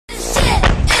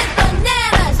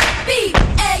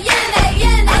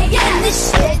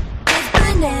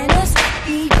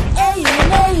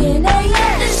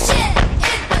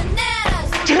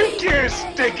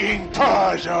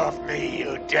paws off me,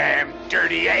 you damn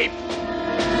dirty ape!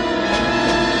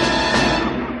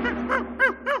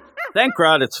 Thank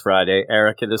God it's Friday,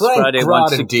 Eric. It is Thank Friday God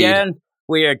once indeed. again.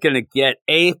 We are going to get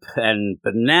ape and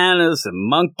bananas and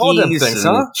monkeys All them things,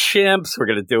 and huh? chimps. We're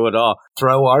going to do it all.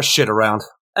 Throw our shit around.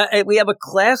 We have a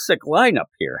classic lineup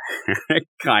here,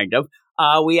 kind of.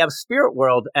 We have Spirit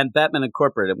World and Batman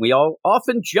Incorporated. We all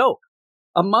often joke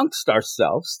amongst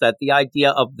ourselves that the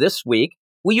idea of this week,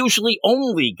 we usually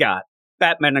only got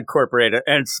Batman Incorporated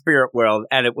and Spirit World,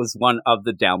 and it was one of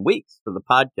the down weeks for the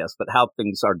podcast. But how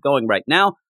things are going right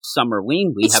now,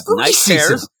 Summerween, we have Night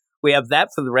Terrors. We have that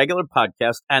for the regular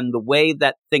podcast, and the way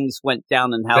that things went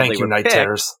down and how Thank they you, were Night picked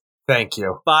Terrors. Thank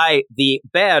you. by the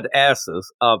bad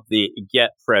asses of the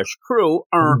Get Fresh crew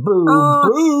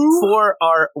Boo. for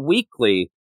our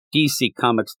weekly DC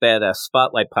Comics Badass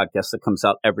Spotlight podcast that comes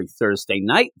out every Thursday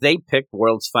night. They picked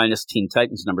World's Finest Teen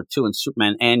Titans #2 and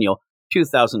Superman Annual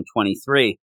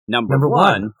 2023 number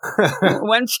one.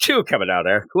 When's 2 coming out,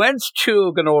 Eric? When's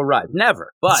 2 going to arrive?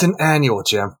 Never. But It's an annual,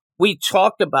 Jim. we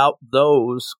talked about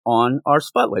those on our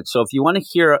Spotlight. So if you want to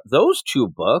hear those 2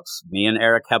 books, me and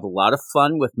Eric have a lot of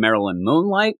fun with Marilyn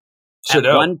Moonlight. At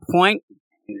one point,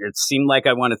 it seemed like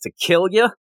I wanted to kill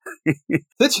you.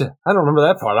 Did you? I don't remember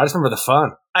that part. I just remember the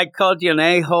fun. I called you an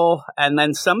a-hole, and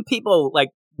then some people, like,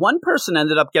 one person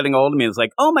ended up getting hold of me and was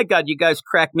like, oh my God, you guys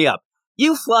crack me up.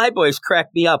 You flyboys crack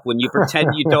me up when you pretend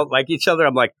you don't like each other.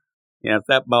 I'm like, yeah, at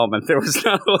that moment, there was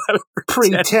not a lot of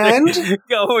Pretend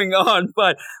going on,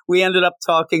 but we ended up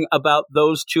talking about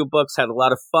those 2 books, had a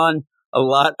lot of fun, a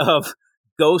lot of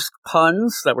ghost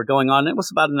puns that were going on. It was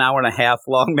about an hour and a half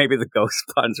long. Maybe the ghost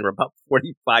puns were about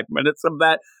 45 minutes of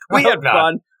that. We had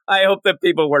fun. I hope that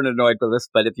people weren't annoyed with us,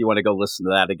 but if you want to go listen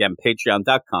to that again,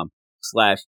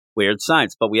 patreon.com/Weird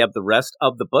Science. But we have the rest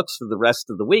of the books for the rest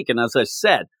of the week. And as I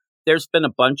said, there's been a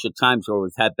bunch of times where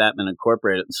we've had Batman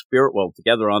Incorporated and Spirit World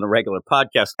together on a regular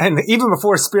podcast. And even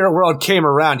before Spirit World came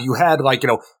around, you had, like,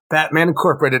 Batman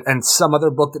Incorporated and some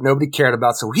other book that nobody cared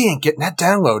about, so we ain't getting that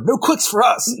download. No clicks for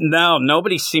us. No,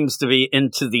 nobody seems to be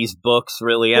into these books,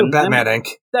 really. And Batman Inc.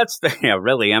 That's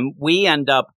really. And we end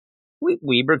up,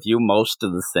 we review most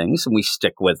of the things, and we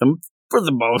stick with them for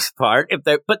the most part.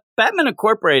 But Batman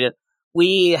Incorporated,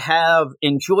 we have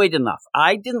enjoyed enough.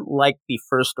 I didn't like the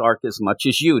first arc as much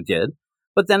as you did,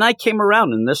 but then I came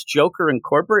around in this Joker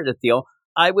Incorporated deal.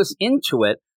 I was into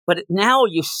it, but now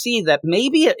you see that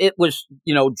maybe it was,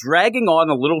 dragging on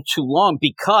a little too long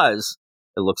because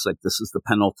it looks like this is the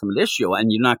penultimate issue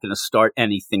and you're not going to start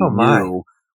anything new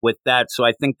with that. So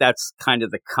I think that's kind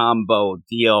of the combo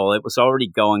deal. It was already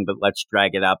going, but let's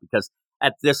drag it out because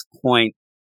at this point,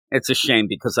 it's a shame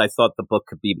because I thought the book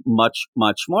could be much,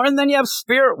 much more. And then you have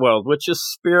Spirit World, which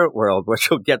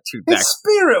we'll get to next. It's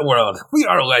Spirit World. We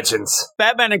are legends.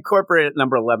 Batman Incorporated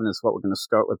 #11 is what we're going to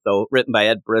start with, though. Written by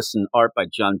Ed Brisson, art by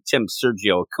John Tim,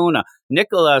 Sergio Acuna,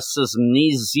 Nicholas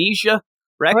Mnezija,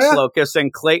 Rex Locus,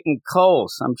 and Clayton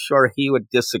Coles. I'm sure he would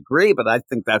disagree, but I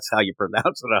think that's how you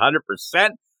pronounce it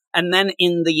 100%. And then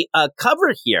in the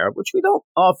cover here, which we don't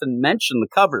often mention the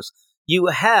covers, you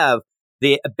have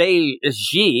the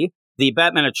Beiji, the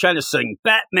Batman of China, saying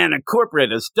Batman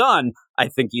Incorporated is done. I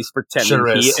think he's pretending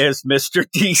he is Mr.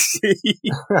 DC.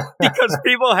 Because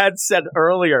people had said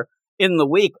earlier in the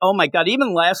week, oh my God,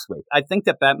 even last week, I think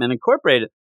that Batman Incorporated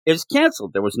is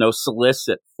canceled. There was no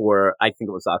solicit for, I think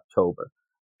it was October.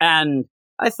 And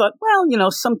I thought, well,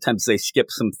 sometimes they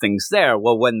skip some things there.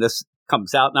 Well, when this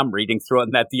comes out and I'm reading through it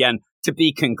and at the end to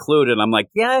be concluded, I'm like,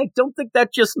 yeah, I don't think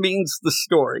that just means the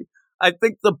story. I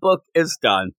think the book is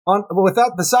done.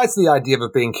 Besides the idea of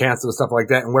it being canceled and stuff like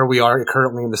that and where we are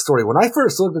currently in the story, when I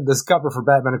first looked at this cover for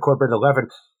Batman Incorporated 11,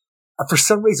 for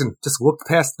some reason, just looked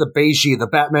past the Beiji, the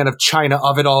Batman of China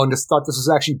of it all, and just thought this was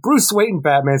actually Bruce Wayne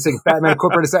Batman saying Batman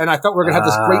Incorporated. And I thought we were going to have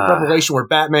this great revelation where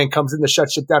Batman comes in to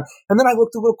shut shit down. And then I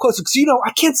looked a little closer because,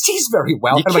 I can't see very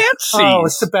well. You can't see. Oh,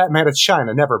 it's the Batman of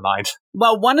China. Never mind.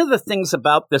 Well, one of the things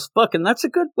about this book, and that's a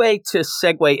good way to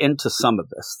segue into some of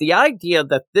this, the idea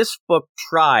that this book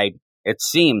tried, it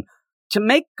seemed, to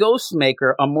make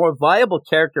Ghostmaker a more viable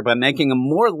character by making him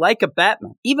more like a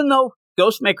Batman, even though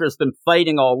Ghostmaker has been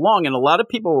fighting all along, and a lot of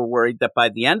people were worried that by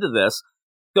the end of this,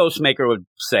 Ghostmaker would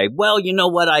say, well, you know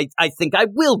what, I think I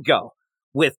will go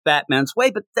with Batman's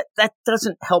way, but that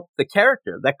doesn't help the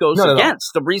character. That goes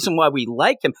against the reason why we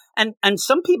like him. And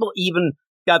some people even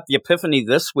got the epiphany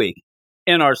this week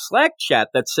in our Slack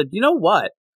chat that said, you know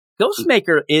what,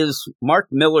 Ghostmaker is Mark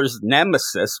Millar's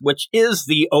nemesis, which is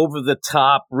the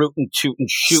over-the-top, rootin', tootin',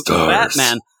 shootin'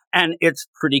 Batman, and it's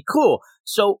pretty cool.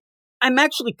 So I'm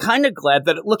actually kind of glad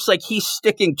that it looks like he's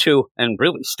sticking to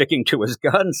his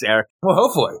guns there. Well,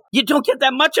 hopefully. You don't get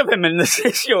that much of him in this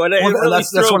issue. And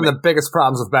that's one of the biggest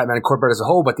problems with Batman Incorporated as a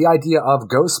whole. But the idea of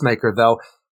Ghostmaker, though,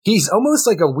 he's almost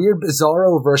like a weird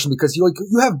Bizarro version because you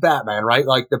have Batman, right?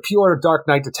 Like the pure Dark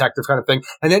Knight detective kind of thing.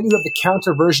 And then you have the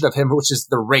counter version of him, which is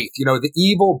the Wraith, the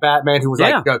evil Batman who was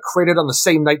created on the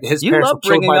same night that his parents were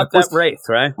killed by the police. That Wraith,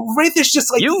 right? Wraith is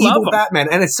just like the evil Batman.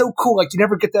 And it's so cool. Like you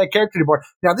never get that character anymore.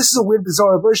 Now, this is a weird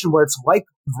Bizarro version where it's like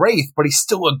Wraith, but he's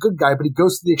still a good guy, but he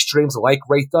goes to the extremes like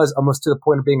Wraith does, almost to the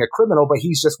point of being a criminal, but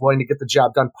he's just willing to get the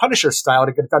job done, Punisher style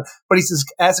to get it done. But he's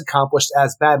as accomplished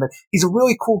as Batman. He's a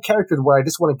really cool character where I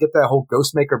just want to get that whole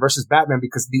Ghostmaker versus Batman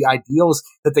because the ideals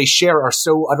that they share are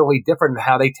so utterly different in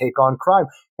how they take on crime.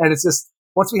 And it's just,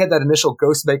 once we had that initial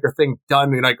Ghostmaker thing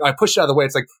done, and I pushed it out of the way,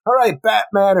 it's like, all right,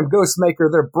 Batman and Ghostmaker,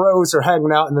 they're bros, are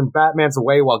hanging out, and then Batman's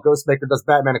away while Ghostmaker does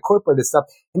Batman Incorporated stuff.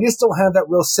 And you just don't have that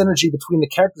real synergy between the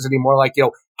characters anymore. Like,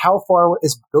 how far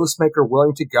is Ghostmaker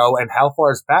willing to go, and how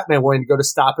far is Batman willing to go to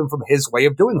stop him from his way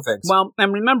of doing things? Well,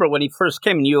 and remember when he first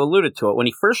came, and you alluded to it, when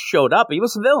he first showed up, he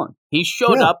was a villain. He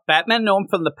showed up, Batman knew him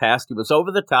from the past, he was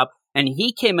over the top, and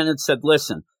he came in and said,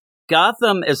 listen,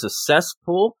 Gotham is a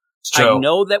cesspool. I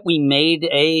know that we made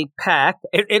a pact.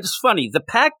 It's funny. The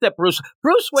pact that Bruce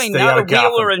Wayne, not a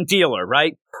wheeler and dealer,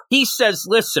 right? He says,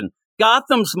 listen,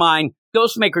 Gotham's mine.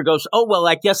 Ghostmaker goes, oh, well,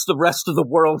 I guess the rest of the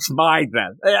world's mine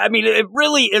then. I mean, it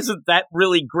really isn't that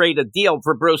really great a deal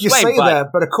for Bruce Wayne. You say that,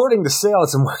 but according to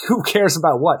sales, and who cares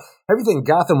about what? Everything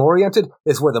Gotham-oriented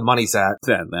is where the money's at.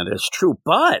 That is true,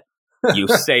 but you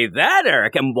say that,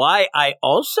 Eric, and why I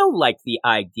also like the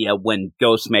idea when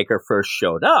Ghostmaker first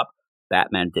showed up.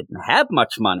 Batman didn't have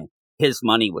much money. His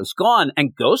money was gone,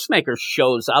 and Ghostmaker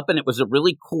shows up, and it was a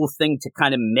really cool thing to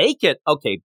kind of make it,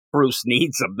 okay, Bruce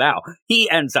needs him now. He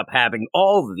ends up having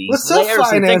all of these layers of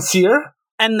finance here.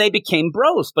 And they became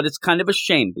bros, but it's kind of a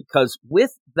shame, because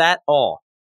with that all,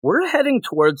 we're heading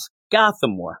towards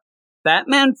Gotham War.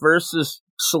 Batman versus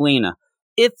Selina.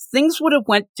 If things would have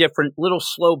went different, little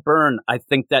slow burn, I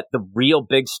think that the real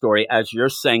big story, as you're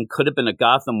saying, could have been a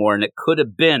Gotham War, and it could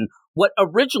have been what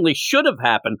originally should have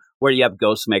happened, where you have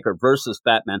Ghostmaker versus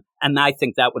Batman. And I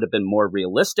think that would have been more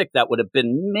realistic. That would have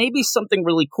been maybe something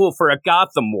really cool for a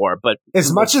Gotham War. But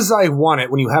as much as I want it,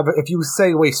 if you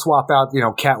say we swap out,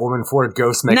 Catwoman for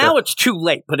Ghostmaker. Now it's too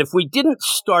late. But if we didn't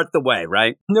start the way,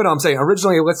 right? No, I'm saying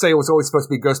originally, let's say it was always supposed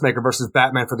to be Ghostmaker versus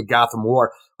Batman for the Gotham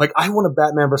War. Like, I want a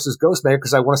Batman versus Ghostmaker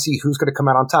because I want to see who's going to come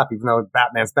out on top, even though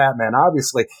Batman's Batman,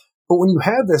 obviously. But when you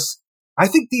have this, I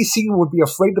think DC would be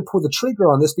afraid to pull the trigger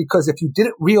on this because if you did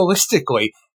it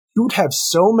realistically, you would have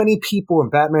so many people in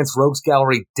Batman's Rogues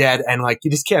Gallery dead, and you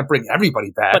just can't bring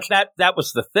everybody back. But that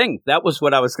was the thing. That was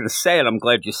what I was going to say, and I'm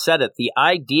glad you said it. The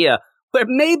idea where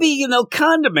maybe,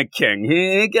 Condiment King,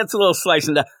 he gets a little slice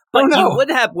in that. But you would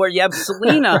have where you have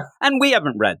Selina, and we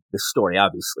haven't read this story,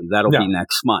 obviously. That'll be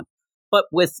next month. But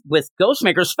with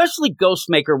Ghostmaker, especially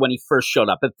Ghostmaker when he first showed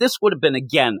up, if this would have been,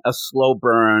 again, a slow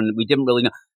burn, we didn't really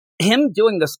know. Him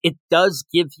doing this, it does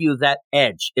give you that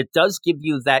edge. It does give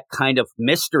you that kind of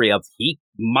mystery of he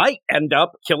might end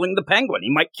up killing the Penguin.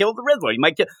 He might kill the Riddler. He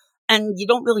might kill... And you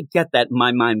don't really get that in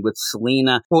my mind with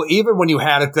Selina. Well, even when you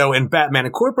had it, though, in Batman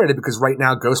Incorporated, because right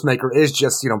now Ghostmaker is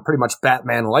just, pretty much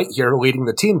Batman Light here leading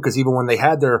the team, because even when they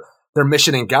had their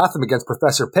mission in Gotham against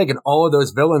Professor Pig, and all of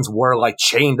those villains were,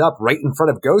 chained up right in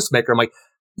front of Ghostmaker, I'm like,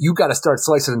 you got to start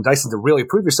slicing and dicing to really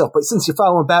prove yourself. But since you're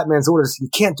following Batman's orders, you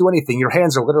can't do anything. Your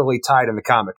hands are literally tied in the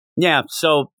comic. Yeah,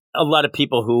 so a lot of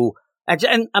people who...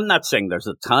 And I'm not saying there's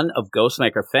a ton of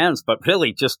Ghostmaker fans, but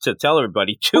really just to tell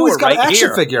everybody, two are right action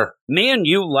here. Figure. Me and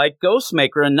you like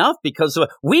Ghostmaker enough because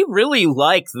we really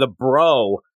like the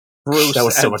bro Bruce that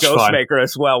was so much Ghostmaker fun.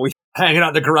 As well. Hanging out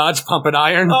in the garage, pumping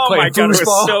iron, oh playing my God, foosball. It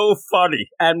was so funny.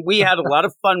 And we had a lot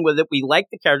of fun with it. We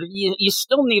liked the character. You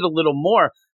still need a little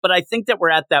more. But I think that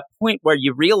we're at that point where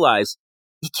you realize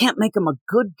you can't make him a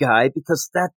good guy because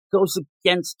that goes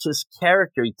against his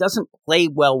character. He doesn't play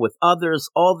well with others,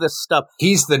 all this stuff.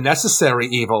 He's the necessary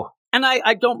evil. And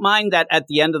I don't mind that at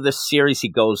the end of this series he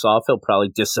goes off. He'll probably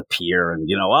disappear and,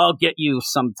 I'll get you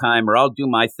sometime or I'll do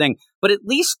my thing. But at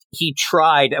least he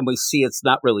tried, and we see it's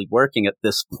not really working at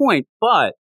this point.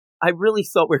 But I really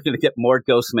thought we were going to get more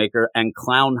Ghostmaker and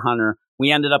Clown Hunter.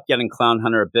 We ended up getting Clown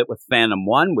Hunter a bit with Phantom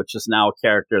 1, which is now a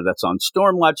character that's on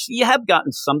Stormwatch. You have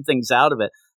gotten some things out of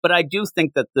it. But I do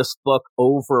think that this book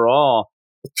overall,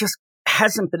 it just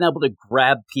hasn't been able to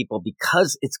grab people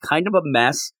because it's kind of a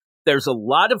mess. There's a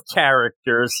lot of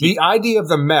characters. The idea of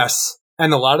the mess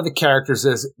and a lot of the characters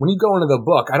is, when you go into the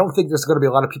book, I don't think there's going to be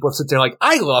a lot of people who sit there like,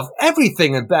 I love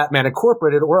everything in Batman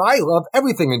Incorporated, or I love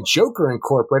everything in Joker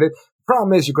Incorporated.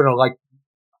 problem is you're going to like,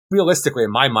 realistically,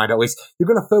 in my mind at least, you're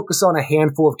going to focus on a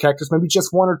handful of characters, maybe just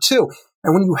one or two.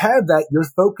 And when you have that, your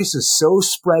focus is so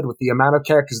spread with the amount of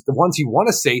characters, the ones you want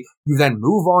to see, you then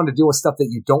move on to deal with stuff that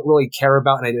you don't really care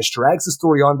about, and it just drags the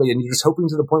story on, and you're just hoping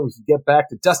to the point where you get back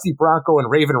to Dusty Bronco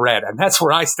and Raven Red, and that's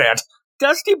where I stand.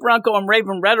 Dusty Bronco and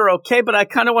Raven Red are okay, but I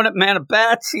kind of want it Man of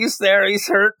Bats. He's there, he's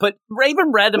hurt, but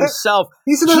Raven Red himself,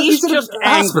 he's just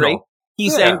angry.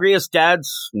 He's angry. His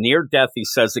dad's near death, he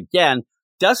says again.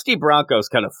 Dusty Bronco's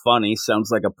kind of funny, sounds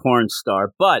like a porn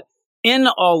star, but in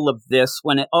all of this,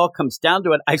 when it all comes down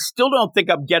to it, I still don't think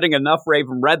I'm getting enough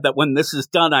Raven Red that when this is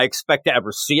done, I expect to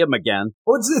ever see him again.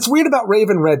 Well, it's weird about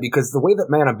Raven Red because the way that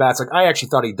Man of Bats, like, I actually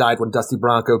thought he died when Dusty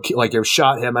Bronco,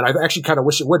 shot him, and I actually kind of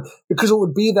wish it would, because it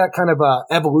would be that kind of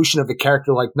evolution of the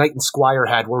character like Knight and Squire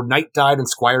had, where Knight died and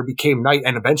Squire became Knight,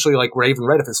 and eventually, like Raven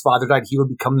Red, if his father died, he would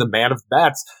become the Man of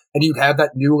Bats, and you'd have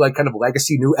that new, like, kind of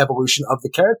legacy, new evolution of the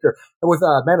character. And with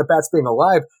Man of Bats being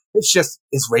alive, it's just,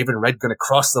 is Raven Red going to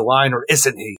cross the line or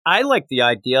isn't he? I like the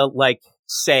idea, like,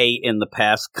 say, in the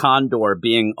past, Condor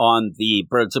being on the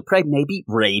Birds of Prey. Maybe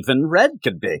Raven Red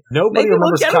could be. Nobody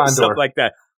remembers Condor. Something like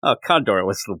that. Oh, Condor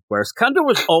was the worst. Condor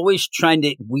was always trying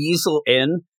to weasel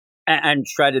in and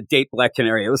try to date Black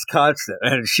Canary. It was constant,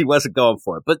 and she wasn't going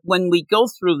for it. But when we go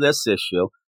through this issue,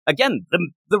 again,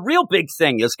 the real big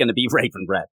thing is going to be Raven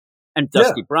Red and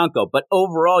Dusty Bronco, but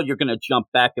overall you're going to jump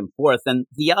back and forth. And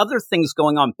the other things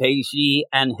going on, Beiji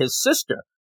and his sister.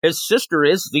 His sister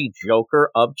is the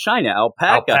Joker of China,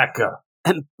 Alpaca.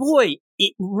 And boy,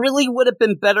 it really would have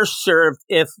been better served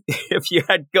if you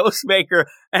had Ghostmaker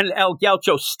and El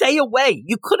Gaucho stay away.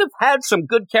 You could have had some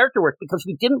good character work because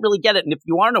we didn't really get it. And if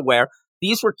you aren't aware,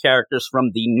 these were characters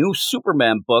from the new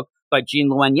Superman book by Gene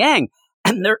Luen Yang.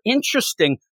 And they're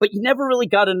interesting, but you never really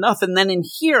got enough. And then in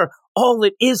here, all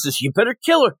it is you better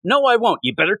kill her. No, I won't.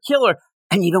 You better kill her.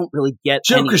 And you don't really get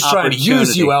Joker's any trying to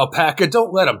use you, Alpaca.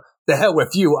 Don't let him. The hell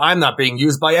with you. I'm not being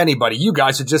used by anybody. You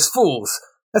guys are just fools.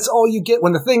 That's all you get.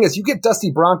 When the thing is, you get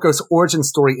Dusty Bronco's origin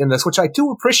story in this, which I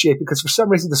do appreciate because for some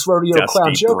reason this rodeo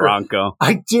clown Joker, Bronco.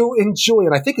 I do enjoy,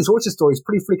 and I think his origin story is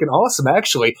pretty freaking awesome,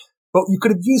 actually. But you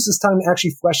could have used this time to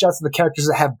actually flesh out some of the characters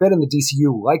that have been in the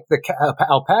DCU, like the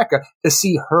Alpaca, to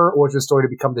see her origin story to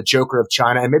become the Joker of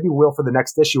China, and maybe we will for the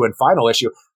next issue and final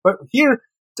issue. But here,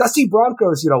 Dusty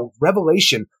Bronco's,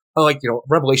 revelation,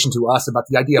 revelation to us about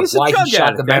the idea of why he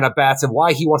shot the Man of Bats and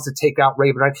why he wants to take out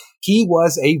Raven Red. He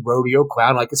was a rodeo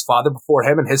clown like his father before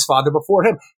him and his father before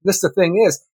him. This, the thing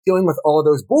is, dealing with all of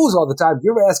those bulls all the time,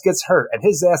 your ass gets hurt, and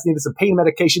his ass needed some pain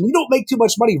medication. You don't make too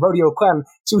much money, rodeo clown,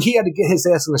 so he had to get his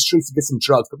ass on the streets to get some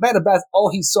drugs. But Man of Bats,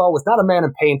 all he saw was not a man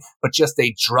in pain, but just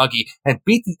a druggie, and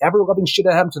beat the ever-loving shit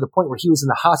out of him to the point where he was in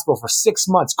the hospital for 6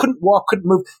 months, couldn't walk, couldn't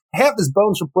move, half his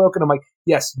bones were broken. I'm like,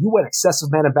 yes, you went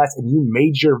excessive Man of Bats, and you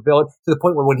made your villain to the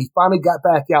point where when he finally got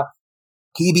back out,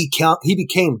 he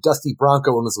became Dusty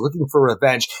Bronco and was looking for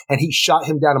revenge, and he shot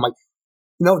him down. I'm like,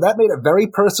 that made it very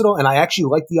personal, and I actually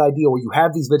like the idea where you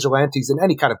have these vigilantes in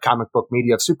any kind of comic book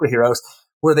media of superheroes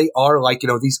where they are like,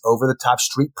 these over-the-top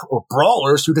street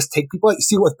brawlers who just take people out. You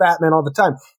see it with Batman all the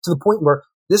time, to the point where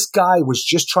this guy was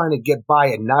just trying to get by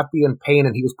and not be in pain,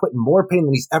 and he was putting more pain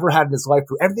than he's ever had in his life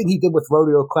through everything he did with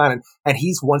Rodeo Clown, and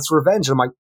he's wants revenge. And I'm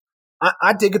like,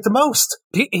 I dig it the most.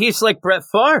 He's like Brett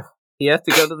Favre. He had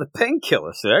to go to the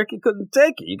painkillers, Eric. He couldn't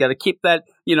take it. You got to keep that,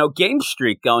 game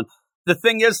streak going. The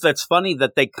thing is, that's funny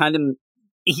that they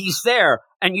he's there,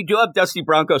 and you do have Dusty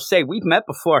Bronco say, we've met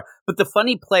before, but the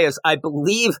funny play is, I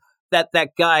believe that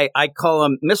guy, I call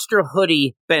him Mr.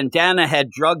 Hoodie, bandana head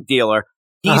drug dealer,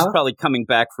 he's probably coming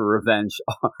back for revenge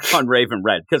on Raven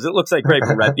Red, because it looks like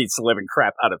Raven Red beats the living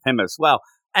crap out of him as well.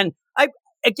 And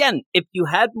again, if you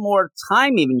had more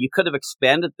time even, you could have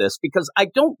expanded this, because I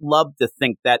don't love to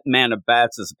think that Man of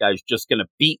Bats is a guy who's just going to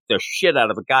beat the shit out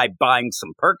of a guy buying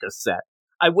some Percocet.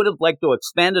 I would have liked to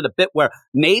expand it a bit where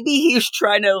maybe he's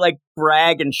trying to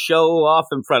brag and show off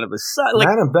in front of his son.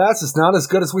 Man of Bats is not as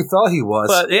good as we thought he was.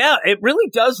 But yeah, it really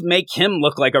does make him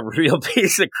look like a real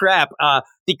piece of crap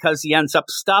because he ends up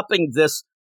stopping this,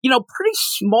 pretty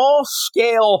small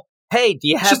scale. Hey, do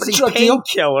you have any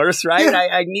painkillers, right? Yeah.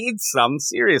 I need some.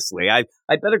 Seriously. I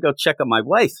better go check on my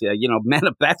wife. Man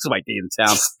of Bats might be in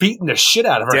town. Just beating the shit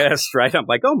out of her. Yes, right. I'm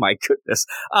like, oh my goodness.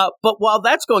 But while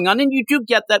that's going on, and you do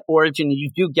get that origin,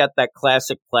 you do get that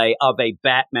classic play of a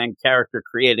Batman character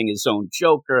creating his own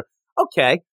Joker.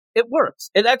 Okay, it works.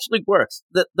 It actually works.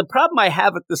 The problem I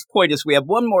have at this point is we have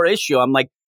one more issue. I'm like,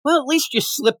 well, at least you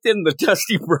slipped in the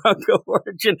Dusty Bronco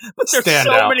origin, but there's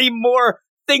many more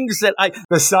things that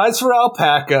Besides for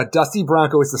Alpaca, Dusty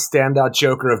Bronco is the standout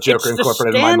Joker of Joker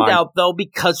Incorporated in my mind. It's the standout, though,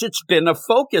 because it's been a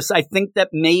focus. I think that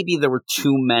maybe there were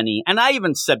too many. And I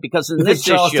even said, because in this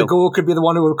issue... Charles DeGaulle could be the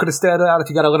one who could have stood out if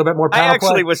you got a little bit more panel I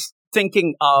actually play? was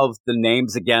thinking of the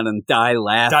names again, and Die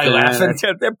Laughing.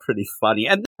 They're pretty funny.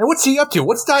 And what's he up to?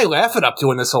 What's Die Laughing up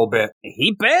to in this whole bit?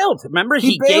 he bailed. Remember,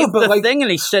 he gave the thing, and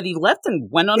he said he left and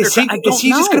went under. Is he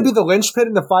just going to be the linchpin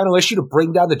in the final issue to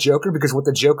bring down the Joker because what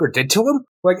the Joker did to him?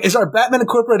 Like, is our Batman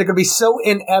Incorporated going to be so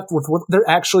inept with what they're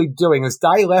actually doing? Is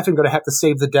Die Laughing going to have to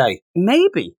save the day?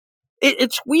 Maybe.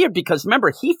 It's weird because,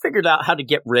 remember, he figured out how to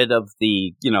get rid of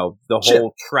the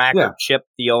whole tracker chip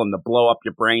deal and the blow up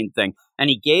your brain thing. And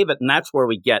he gave it, and that's where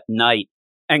we get Knight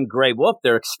and Grey Wolf.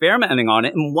 They're experimenting on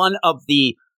it in one of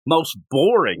the most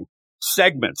boring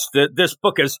segments that this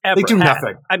book has ever They do had.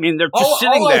 nothing. I mean, they're just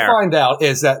sitting there. All I find out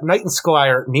is that Knight and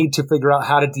Squire need to figure out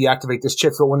how to deactivate this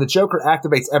chip. So when the Joker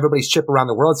activates everybody's chip around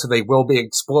the world, so they will be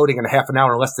exploding in half an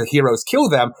hour unless the heroes kill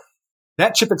them,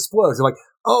 that chip explodes. They're like,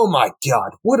 oh my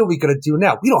God, what are we going to do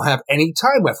now? We don't have any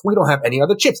time left. We don't have any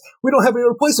other chips. We don't have any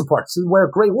replacement parts. So where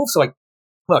Grey Wolf's like,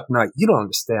 look, Knight, you don't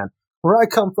understand. Where I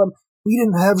come from, we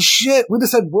didn't have shit. We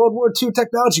just had World War II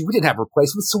technology. We didn't have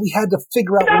replacements, so we had to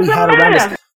figure out what we had around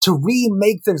us to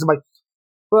remake things. I'm like,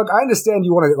 look, I understand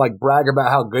you want to like brag about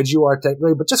how good you are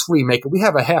technically, but just remake it. We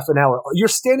have a half an hour. You're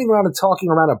standing around and talking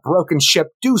around a broken ship.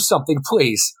 Do something,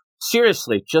 please.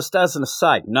 Seriously, just as an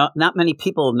aside, not many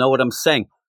people know what I'm saying.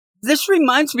 This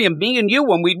reminds me of me and you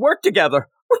when we'd work together.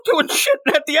 We're doing shit,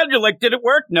 and at the end you're like, did it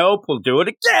work? Nope, we'll do it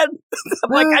again. I'm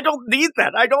like, I don't need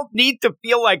that. I don't need to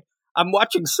feel like I'm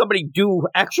watching somebody do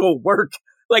actual work.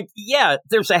 Like, yeah,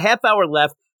 there's a half hour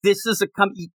left. This is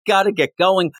you gotta get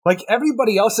going. Like,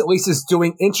 everybody else at least is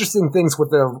doing interesting things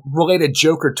with the related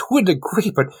Joker to a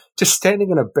degree, but just standing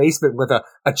in a basement with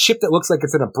a chip that looks like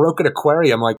it's in a broken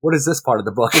aquarium, like, what is this part of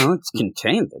the book? Well, it's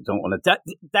contained. They don't want to...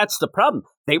 That's the problem.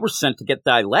 They were sent to get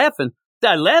Die Laughing.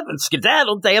 Die Laughing,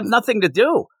 skedaddled. They have nothing to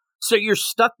do. So you're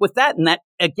stuck with that, and that,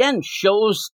 again,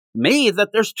 shows me that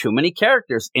there's too many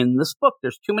characters in this book.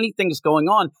 There's too many things going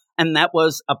on, and that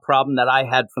was a problem that I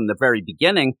had from the very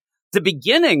beginning. The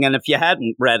beginning, and if you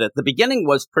hadn't read it, the beginning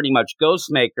was pretty much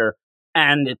Ghostmaker,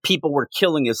 and people were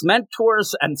killing his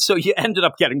mentors, and so you ended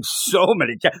up getting so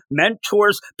many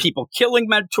mentors, people killing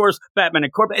mentors, Batman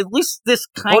Incorporated. At least this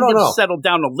kind of settled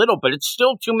down a little, but it's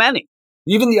still too many.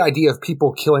 Even the idea of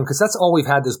people killing, because that's all we've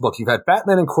had this book. You've had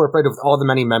Batman Incorporated with all the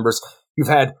many members. You've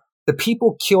had the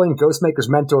people killing Ghostmaker's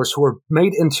mentors who were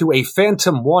made into a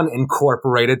Phantom One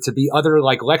Incorporated to be other,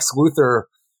 like, Lex Luthor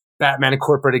Batman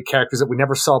Incorporated characters that we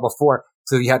never saw before.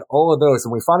 So you had all of those,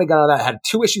 and we finally got out of that. Had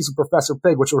 2 issues of Professor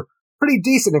Pig, which were pretty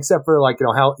decent, except for, like,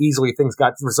 how easily things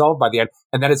got resolved by the end.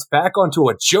 And then it's back onto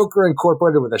a Joker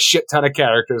Incorporated with a shit ton of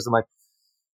characters. I'm like,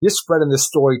 you're spreading this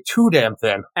story too damn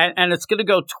thin. And it's going to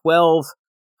go 12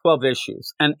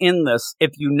 issues. And in this,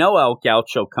 if you know El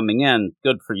Gaucho coming in,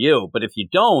 good for you. But if you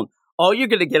don't, all you're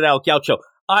going to get El Gaucho.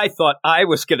 I thought I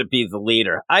was going to be the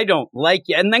leader. I don't like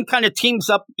you. And then kind of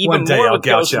teams up even more with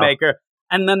Ghostmaker.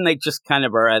 And then they just kind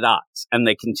of are at odds. And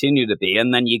they continue to be.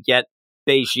 And then you get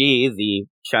Beiji,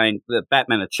 the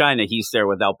Batman of China. He's there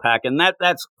with Alpaca. And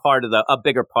that's part of a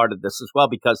bigger part of this as well.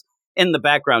 Because in the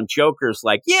background, Joker's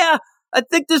like, yeah, I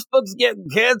think this book's getting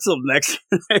canceled next.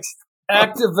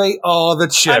 Activate all the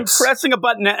chips. I'm pressing a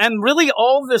button. And really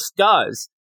all this does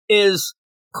is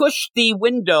push the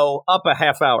window up a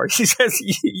half hour. She says,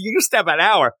 you used to have an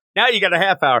hour. Now you got a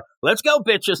half hour. Let's go,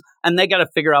 bitches. And they got to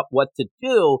figure out what to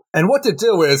do. And what to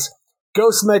do is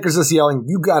Ghostmaker's just yelling,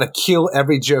 you got to kill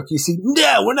every joke you see.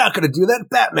 No, we're not going to do that.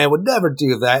 Batman would never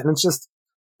do that. And it's just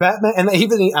Batman. And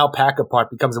even the Alpaca part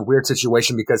becomes a weird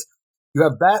situation because you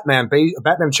have Batman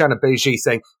China Beiji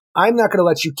saying, I'm not going to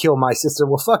let you kill my sister.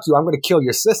 Well, fuck you. I'm going to kill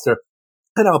your sister.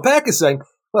 And Alpaca's saying,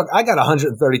 look, I got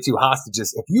 132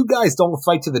 hostages. If you guys don't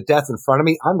fight to the death in front of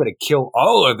me, I'm going to kill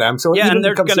all of them. So yeah, and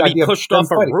they're going to be pushed off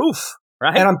a roof,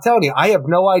 right? And I'm telling you, I have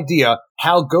no idea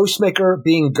how Ghostmaker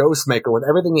being Ghostmaker, with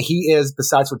everything he is,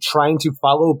 besides for trying to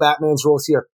follow Batman's rules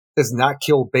here, does not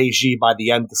kill Beiji by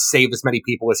the end to save as many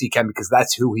people as he can, because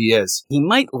that's who he is. He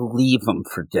might leave him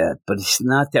for dead, but he's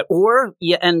not dead. Or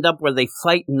you end up where they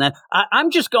fight, and then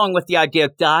I'm just going with the idea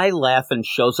of Die Laughing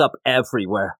shows up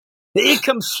everywhere. He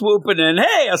comes swooping in,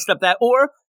 hey, I'll step that. Or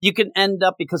you can end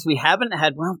up, because we haven't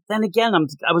had, well, then again,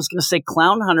 I was going to say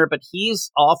Clown Hunter, but he's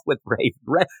off with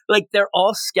Raven. Like, they're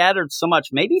all scattered so much.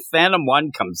 Maybe Phantom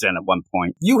One comes in at one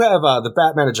point. You have the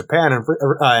Batman of Japan and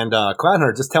Clown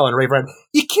Hunter just telling Raven,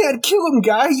 you can't kill him,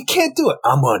 guy. You can't do it.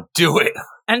 I'm going to do it.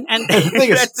 And I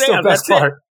think it's still the best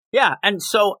part. Yeah, and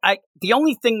so the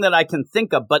only thing that I can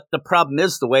think of, but the problem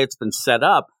is the way it's been set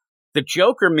up, The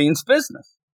Joker means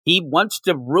business. He wants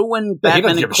to ruin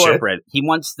Batman Incorporated. He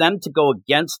wants them to go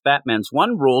against Batman's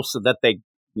one rule so that they,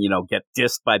 get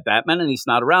dissed by Batman and he's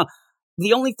not around.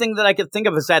 The only thing that I could think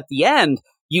of is at the end,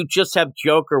 you just have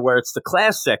Joker where it's the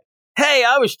classic, hey,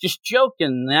 I was just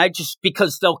joking.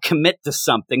 Because they'll commit to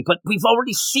something, but we've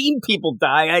already seen people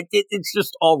die. It's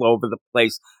just all over the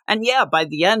place. And yeah, by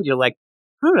the end, you're like,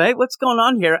 all right, what's going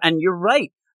on here? And you're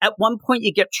right. At one point,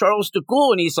 you get Charles de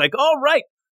Gaulle, and he's like, all right,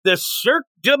 the Cirque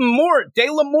de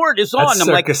la Mort is on. That's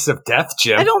Circus of Death,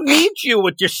 Jim. I don't need you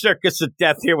with your Circus of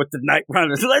Death here with the Night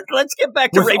Runners. Let's get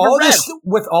back to Raven Red.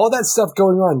 With all that stuff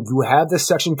going on, you have this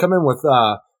section come in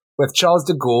with Charles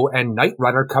de Gaulle and Night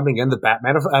Runner coming in, the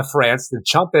Batman of France, to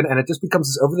jump in, and it just becomes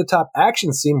this over-the-top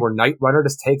action scene where Night Runner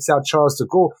just takes out Charles de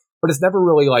Gaulle, but it's never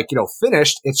really,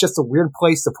 finished. It's just a weird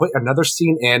place to put another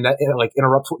scene in that,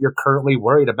 interrupts what you're currently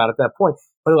worried about at that point.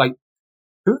 But,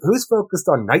 who's focused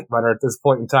on Night Runner at this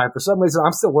point in time? For some reason,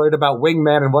 I'm still worried about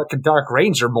Wingman and what could Dark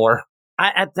Ranger more.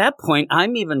 At that point,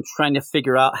 I'm even trying to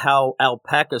figure out how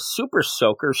Alpaca's Super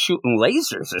Soaker shooting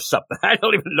lasers or something. I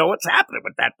don't even know what's happening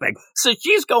with that thing. So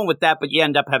she's going with that, but you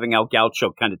end up having El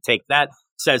Gaucho kind of take that.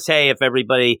 Says, hey, if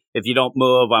you don't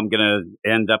move, I'm going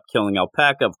to end up killing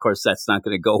Alpaca. Of course, that's not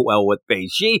going to go well with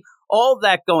Beiji. All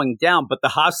that going down, but the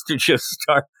hostages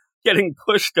start getting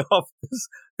pushed off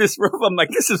this roof. I'm like,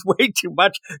 this is way too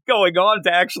much going on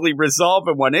to actually resolve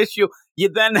in one issue. You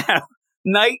then have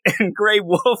Knight and Grey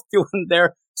Wolf doing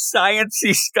their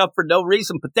science-y stuff for no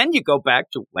reason. But then you go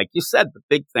back to, like you said, the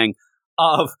big thing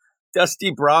of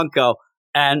Dusty Bronco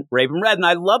and Raven Red. And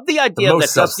I love the idea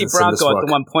that Dusty Bronco at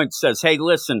the one point says, hey,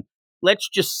 listen, let's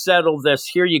just settle this.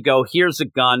 Here you go. Here's a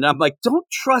gun. And I'm like, don't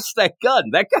trust that gun.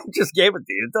 That guy just gave it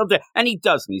to you. And he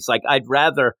doesn't. He's like, I'd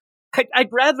rather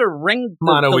wring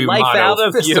the life out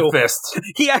of fist you. To fist.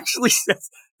 He actually says,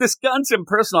 this gun's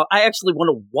impersonal. I actually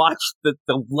want to watch the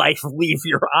life leave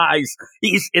your eyes.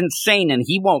 He's insane and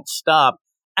he won't stop.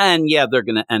 And yeah, they're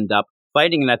going to end up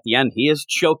fighting. And at the end, he is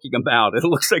choking him out. It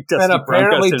looks like Dusty Bronco's in big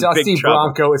trouble. And apparently Dusty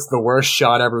Bronco is the worst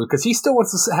shot ever because he still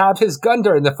wants to have his gun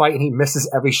during the fight and he misses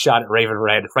every shot at Raven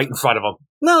Red right in front of him.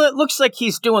 No, it looks like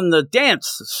he's doing the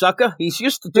dance, sucker. He's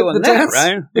used to doing the that, dance?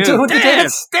 right? You're doing the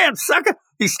dance? Dance, sucker.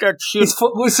 He starts shooting. He's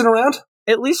footloosing around?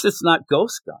 At least it's not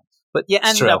ghost guns. But you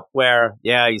end up where,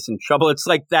 he's in trouble. It's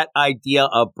like that idea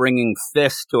of bringing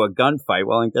fists to a gunfight.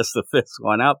 Well, I guess the fist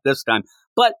went out this time.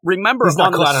 But remember, he's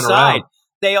on not the side, around.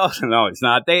 They also, no, he's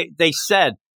not. They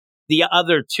said the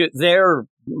other two, they're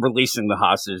releasing the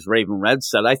hostage. Raven Red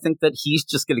said, I think that he's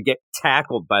just going to get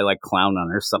tackled by Clown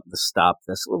Hunter or something to stop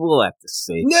this. We'll have to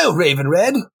see. No, Raven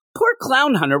Red. Poor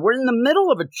Clown Hunter. We're in the middle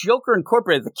of a Joker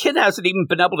Incorporated. The kid hasn't even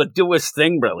been able to do his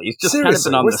thing, really. He's just kind of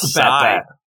been on the side.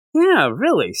 Yeah,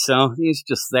 really. So he's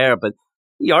just there. But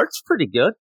the art's pretty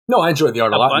good. No, I enjoyed the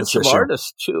art a lot. A bunch of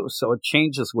artists, too. So it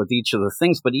changes with each of the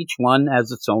things. But each one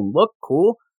has its own look.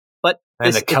 Cool. But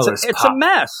the colors it's a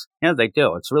mess. Yeah, they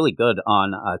do. It's really good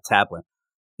on a tablet.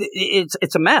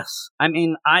 It's a mess. I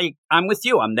mean, I'm with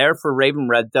you. I'm there for Raven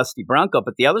Red, Dusty Bronco.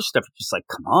 But the other stuff is just like,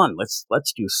 come on,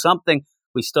 let's do something.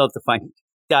 We still have to find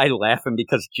a guy laughing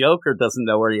because Joker doesn't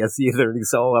know where he is either.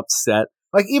 He's all upset.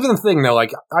 Even the thing, though, I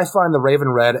find the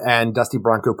Raven Red and Dusty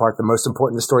Bronco part the most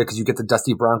important in the story because you get the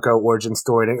Dusty Bronco origin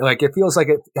story. And, it feels like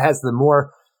it has the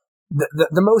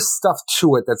most stuff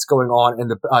to it that's going on in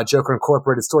the Joker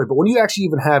Incorporated story. But when you actually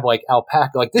even have,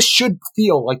 Alpaca, this should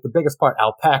feel like the biggest part,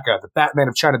 Alpaca, the Batman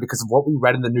of China, because of what we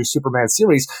read in the new Superman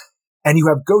series. And you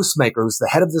have Ghostmaker, who's the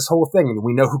head of this whole thing, and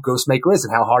we know who Ghostmaker is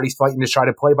and how hard he's fighting to try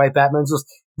to play by Batman's rules.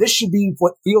 This should be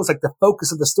what feels like the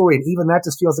focus of the story, and even that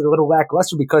just feels like a little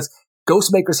lackluster because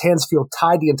Ghostmaker's hands feel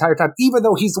tied the entire time, even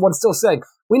though he's the one still saying,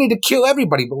 we need to kill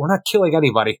everybody, but we're not killing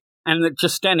anybody. And they're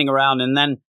just standing around, and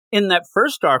then in that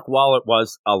first arc, while it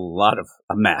was a lot of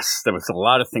a mess, there was a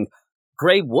lot of things.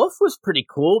 Grey Wolf was pretty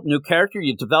cool. New character,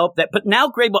 you developed that. But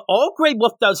now all Grey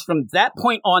Wolf does from that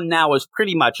point on now is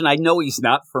pretty much, and I know he's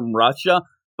not from Russia,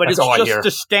 but it's just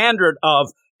the standard of,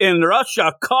 in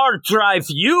Russia, car drive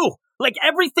you.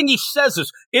 Everything he says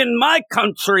is, in my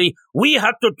country, we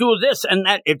have to do this, and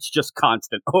that it's just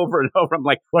constant over and over. I'm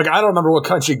like, I don't remember what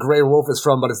country Grey Wolf is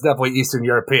from, but it's definitely Eastern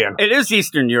European. It is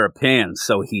Eastern European,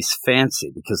 so he's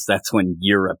fancy because that's when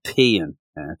European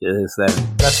is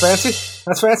that. That's fancy?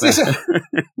 That's fancy?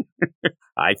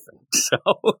 I think so.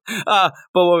 But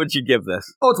what would you give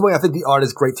this? Ultimately, I think the art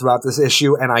is great throughout this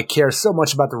issue, and I care so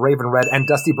much about the Raven Red and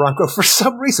Dusty Bronco for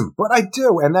some reason. But I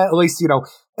do, and that at least,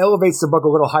 elevates the book a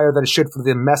little higher than it should for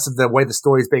the mess of the way the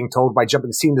story is being told by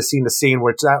jumping scene to scene to scene,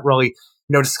 where it's not really,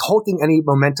 just halting any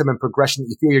momentum and progression that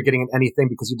you feel you're getting in anything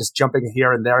because you're just jumping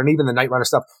here and there. And even the Night Runner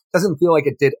stuff doesn't feel like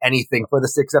it did anything for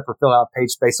this except for fill out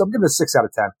page space. So I'm giving it a 6 out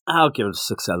of 10. I'll give it a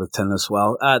 6 out of 10 as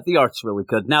well. The art's really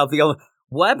good. Now,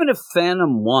 what happened if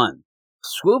Phantom 1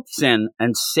 swoops in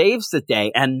and saves the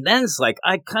day, and then's like,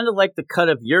 I kind of like the cut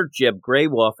of your jib, Grey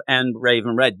Wolf and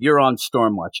Raven Red. You're on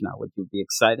Stormwatch now. Would you be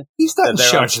excited? He's not in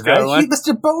charge of that.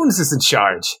 Mr. Bones is in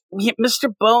charge.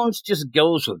 Mr. Bones just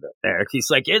goes with it, Eric. He's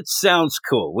like, it sounds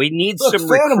cool. We need some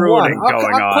Phantom recruiting going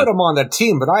on. I put him on the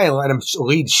team, but I ain't let him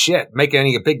lead shit, make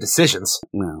any big decisions.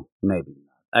 No, maybe not.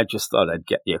 I just thought I'd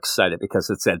get you excited because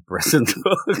it's Ed Brisson's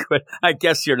book, but I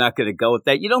guess you're not going to go with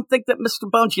that. You don't think that Mr.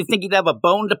 Bones, you think he'd have a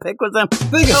bone to pick with them?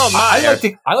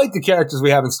 I like the characters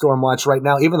we have in Stormwatch right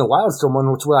now, even the Wildstorm one,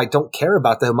 which I don't care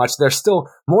about that much. They're still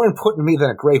more important to me than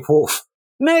a Grey Wolf.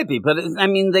 Maybe, but I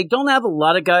mean, they don't have a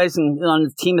lot of guys on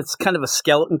the team. It's kind of a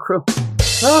skeleton crew.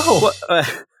 Oh.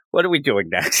 What are we doing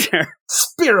next here?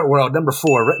 Spirit World, number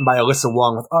 4, written by Alyssa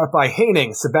Wong, with art by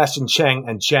Haining, Sebastian Chang,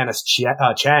 and Janice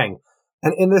Chang.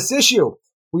 And in this issue,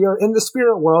 we are in the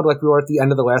spirit world like we were at the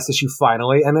end of the last issue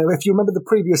finally. And if you remember the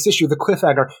previous issue, the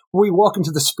cliffhanger, where we walk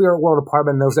into the spirit world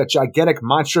apartment and there was that gigantic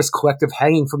monstrous collective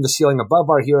hanging from the ceiling above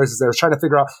our heroes as they were trying to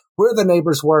figure out where the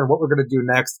neighbors were and what we're going to do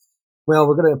next. Well,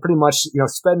 we're going to pretty much,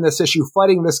 spend this issue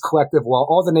fighting this collective while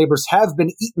all the neighbors have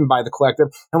been eaten by the collective.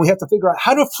 And we have to figure out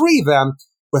how to free them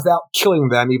without killing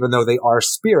them, even though they are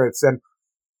spirits. And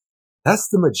that's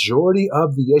the majority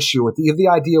of the issue, with the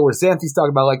idea where Xanthi's talking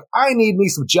about, like, I need me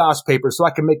some joss paper so I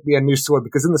can make me a new sword,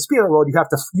 because in the spirit world you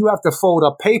have to fold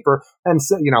up paper and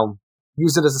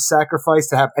use it as a sacrifice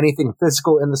to have anything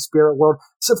physical in the spirit world.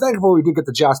 So thankfully we did get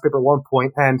the joss paper at one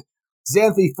point, and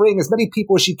Xanthi freeing as many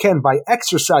people as she can by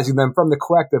exorcising them from the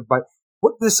collective. But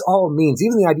what this all means,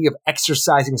 even the idea of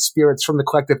exorcising spirits from the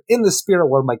collective in the spirit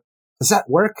world, like, does that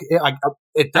work?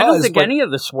 It does. I don't think any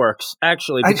of this works,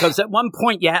 actually, because at one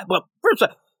point first of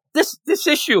all, this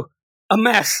issue, a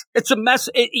mess. It's a mess.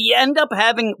 You end up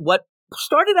having what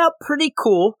started out pretty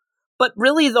cool, but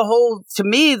really to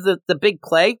me, the big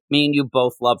play, me and you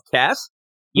both love Cass.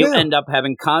 You end up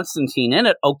having Constantine in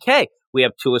it. Okay, we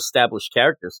have 2 established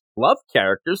characters, love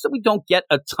characters that we don't get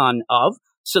a ton of.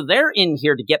 So they're in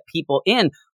here to get people in.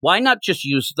 Why not just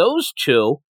use those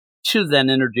 2 to then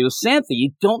introduce Xanthi?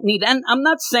 You don't need, and I'm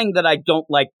not saying that I don't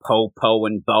like Poe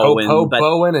and Bowen.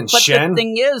 Bowen and Shen. But the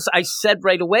thing is, I said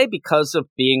right away, because of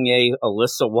being a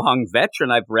Alyssa Wong veteran,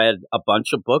 I've read a bunch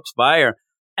of books by her.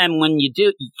 And when you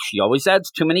do, she always adds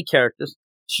too many characters.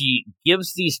 She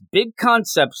gives these big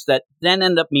concepts that then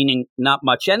end up meaning not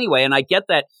much anyway. And I get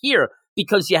that here,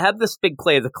 because you have this big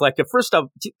play of the collective. First off,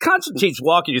 Constantine's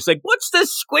walking. He's like, what's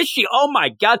this squishy? Oh, my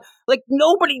God. Like,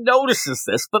 nobody notices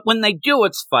this. But when they do,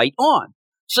 it's fight on.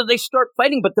 So they start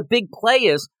fighting. But the big play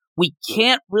is we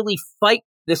can't really fight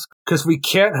this. Because we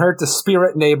can't hurt the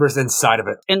spirit neighbors inside of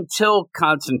it. Until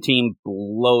Constantine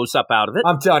blows up out of it.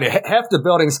 I'm telling you, half the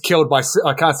building's killed by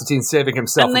Constantine saving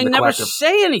himself from the collective. And they never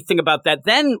say anything about that.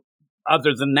 Then,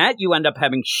 other than that, you end up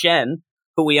having Shen,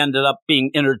 who we ended up being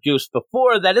introduced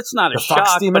before, that it's not a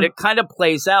shock, but it kind of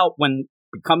plays out when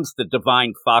it becomes the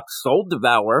Divine Fox Soul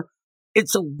Devourer.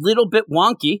 It's a little bit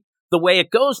wonky the way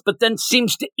it goes, but then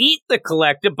seems to eat the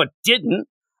collective, but didn't.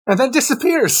 And then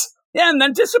disappears. Yeah, and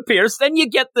then disappears. Then you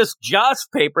get this Joss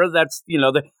paper that's,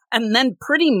 and then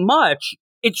pretty much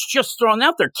it's just thrown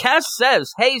out there. Cass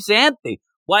says, hey, Xanthi,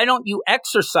 why don't you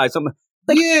exercise him?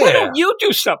 Like, why don't you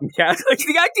do something, Cass? Like,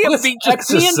 the idea of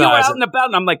just me and you out and about,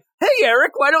 and I'm like, hey,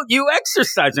 Eric, why don't you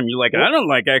exercise him? You're like, I don't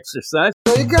like exercise.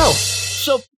 There you go.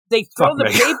 So they throw the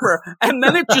paper, and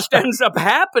then it just ends up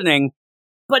happening.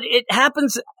 But it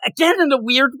happens, again, in a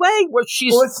weird way, where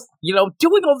she's,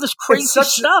 doing all this crazy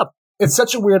stuff. It's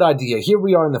such a weird idea. Here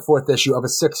we are in the 4th issue of a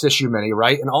 6-issue mini,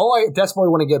 right? And all I desperately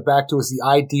want to get back to is the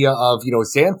idea of,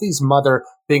 Xanthi's mother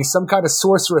being some kind of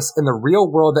sorceress in the real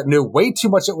world that knew way too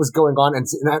much that was going on, and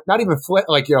not even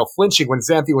flinching when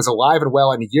Xanthi was alive and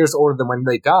well and years older than when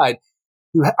they died.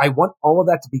 I want all of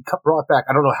that to be brought back.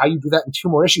 I don't know how you do that in 2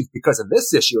 more issues, because in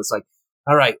this issue, it's like,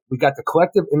 all right, we got the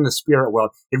collective in the spirit world.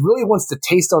 It really wants to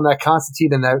taste on that Constantine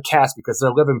and that Cass because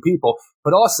they're living people,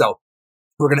 but also,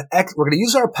 we're going to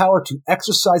use our power to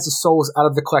exorcise the souls out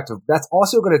of the collective. That's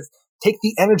also going to take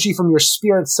the energy from your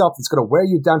spirit self. That's going to wear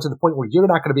you down to the point where you're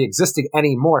not going to be existing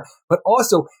anymore. But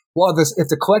also, if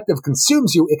the collective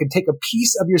consumes you, it can take a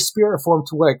piece of your spirit form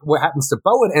to, like what happens to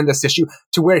Bowen in this issue,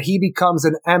 to where he becomes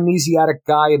an amnesiac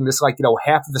guy in this,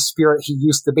 half of the spirit he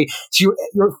used to be. So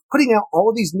you're putting out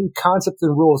all these new concepts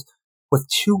and rules with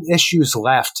 2 issues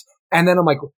left. And then I'm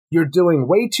like, you're doing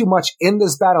way too much in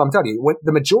this battle. I'm telling you,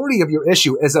 the majority of your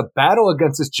issue is a battle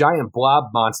against this giant blob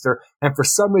monster. And for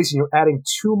some reason, you're adding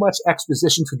too much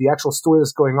exposition to the actual story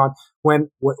that's going on when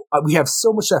we have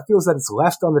so much that feels that it's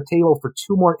left on the table for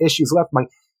 2 more issues left. I'm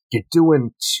like, you're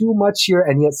doing too much here.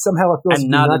 And yet somehow it feels like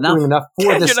you're not doing enough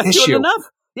for this you're not issue. Doing enough.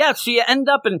 Yeah. So you end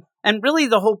up and really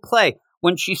the whole play,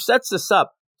 when she sets this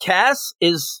up, Cass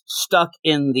is stuck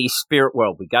in the spirit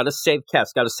world. We got to save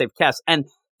Cass, And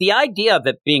the idea of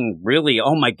it being really,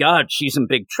 oh my God, she's in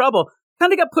big trouble,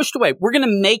 kind of got pushed away. We're going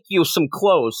to make you some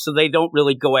clothes so they don't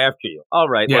really go after you. All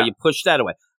right, well, you push that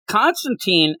away.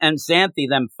 Constantine and Xanthi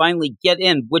then finally get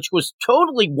in, which was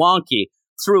totally wonky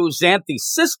through Xanthi's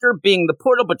sister being the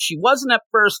portal, but she wasn't at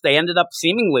first. They ended up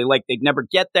seemingly like they'd never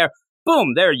get there.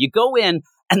 Boom, there, you go in,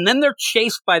 and then they're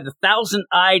chased by the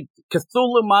 1,000-eyed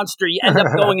Cthulhu monster. You end up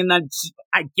going, and then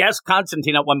I guess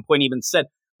Constantine at one point even said,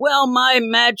 well, my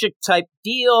magic type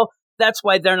deal, that's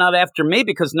why they're not after me,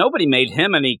 because nobody made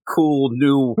him any cool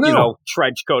new,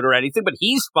 trench coat or anything, but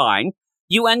he's fine.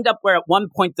 You end up where at one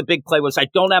point the big play was, I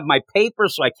don't have my paper,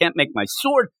 so I can't make my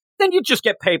sword. Then you just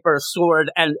get paper,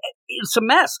 sword, and it's a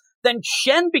mess. Then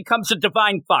Shen becomes a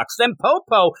divine fox. Then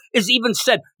Popo is even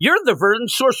said, you're the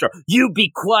verdant sorcerer. You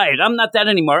be quiet. I'm not that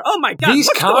anymore. Oh my God, these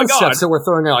what's concepts going on? that we're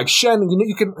throwing out, like Shen,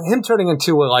 him turning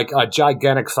into a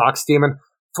gigantic fox demon,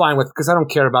 fine with, because I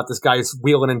don't care about this guy who's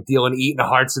wheeling and dealing, eating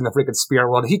hearts in the freaking spirit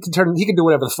world. He can do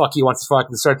whatever the fuck he wants to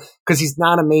fucking start, because he's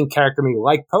not a main character to me,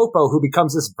 like Popo, who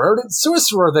becomes this verdant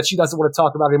sorcerer that she doesn't want to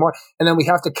talk about anymore. And then we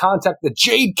have to contact the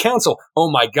Jade Council. Oh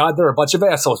my God, they're a bunch of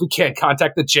assholes. We can't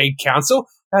contact the Jade Council.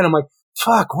 And I'm like,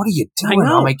 fuck, what are you doing?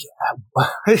 I'm like,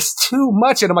 it's too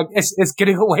much. And I'm like, it's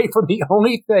getting away from the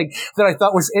only thing that I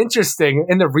thought was interesting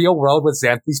in the real world with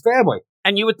Xanthi's family.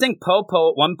 And you would think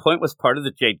Popo at one point was part of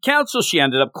the Jade Council. She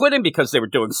ended up quitting because they were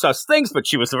doing sus things, but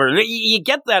she was you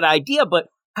get that idea, but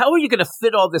how are you going to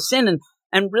fit all this in?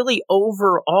 And really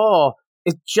overall,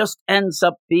 it just ends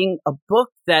up being a book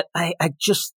that I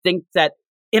just think that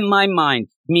in my mind,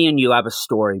 me and you have a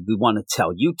story we want to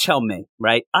tell. You tell me,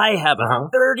 right? I have a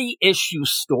 30-issue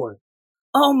story.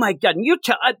 Oh my God. And you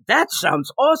tell, that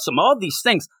sounds awesome. All these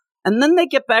things. And then they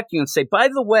get back to you and say, by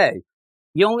the way,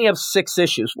 you only have 6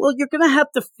 issues. Well, you're going to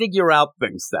have to figure out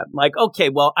things then. Like, okay,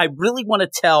 well, I really want to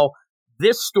tell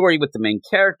this story with the main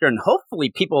character, and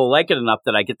hopefully people will like it enough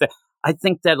that I get that. I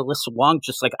think that Alyssa Wong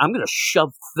just like, I'm going to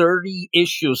shove 30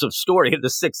 issues of story into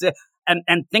 6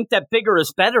 and think that bigger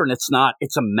is better, and it's not.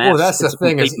 It's a mess. Well, that's the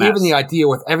thing, is mess. Even the idea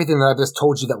with everything that I've just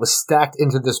told you that was stacked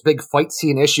into this big fight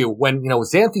scene issue, when,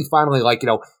 Xanthi finally,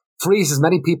 frees as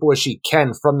many people as she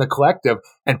can from the collective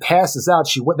and passes out.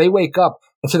 They wake up,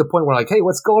 and to the point where like, hey,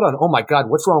 what's going on? Oh my God,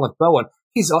 what's wrong with Bowen?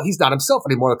 He's not himself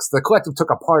anymore because the collective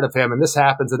took a part of him, and this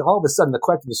happens, and all of a sudden the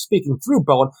collective is speaking through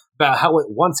Bowen about how it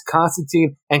wants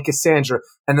Constantine and Cassandra,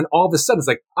 and then all of a sudden it's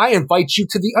like, I invite you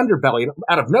to the underbelly, and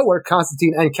out of nowhere,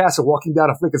 Constantine and Cass are walking down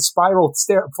a freaking spiral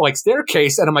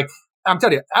staircase, and I'm like, I'm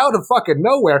telling you, out of fucking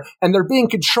nowhere, and they're being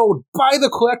controlled by the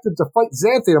collective to fight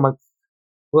Xanthi, and I'm like,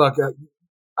 look,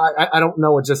 I don't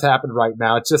know what just happened right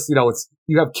now. It's just,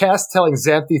 you have Cass telling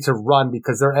Xanthi to run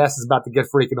because their ass is about to get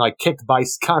freaking kicked by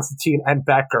Constantine and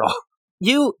Batgirl.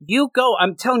 You go,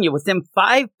 I'm telling you, within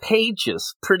 5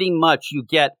 pages, pretty much you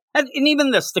get, and even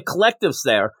this, the collective's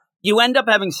there. You end up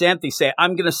having Xanthi say,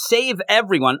 I'm going to save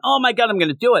everyone. Oh my God, I'm going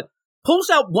to do it. Pulls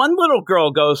out one little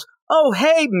girl, goes, oh,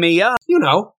 hey, Mia.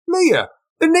 Mia,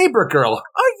 the neighbor girl.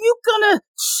 Are you going to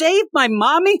save my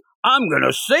mommy? I'm going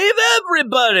to save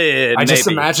everybody. I just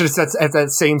imagine it's at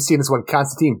that same scene as when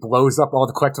Constantine blows up all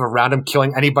the collective around him,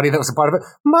 killing anybody that was a part of it.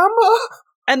 Mama!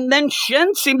 And then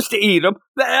Shen seems to eat him.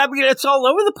 I mean, it's all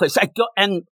over the place.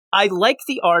 I like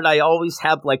the art. I always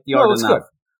have liked the art enough. Good.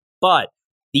 But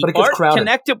the art crowded.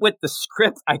 Connected with the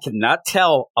script, I cannot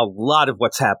tell a lot of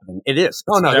what's happening. It is.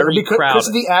 It's very because crowded.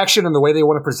 Of the action and the way they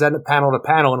want to present it panel to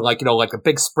panel, and like a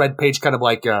big spread page kind of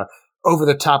over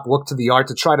the top look to the art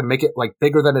to try to make it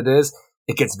bigger than it is.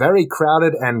 It gets very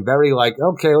crowded and very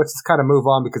okay, let's just kind of move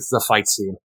on because it's a fight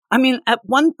scene. I mean, at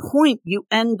one point you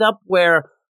end up where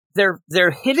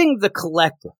they're hitting the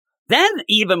collective. Then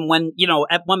even when,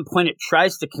 at one point it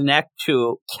tries to connect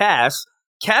to Cass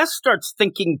starts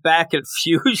thinking back at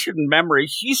fusion memory.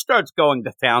 She starts going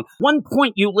to town. One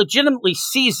point, you legitimately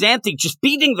see Xanthi just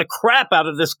beating the crap out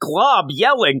of this glob,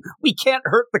 yelling, we can't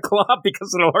hurt the glob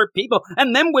because it'll hurt people,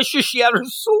 and then wishes she had her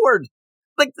sword.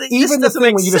 Even the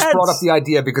thing when you just brought up the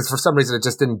idea, because for some reason it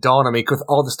just didn't dawn on me, with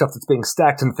all the stuff that's being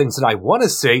stacked and things that I want to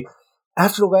see.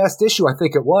 After the last issue, I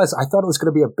think it was, I thought it was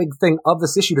going to be a big thing of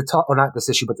this issue to talk, or not this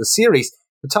issue, but the series,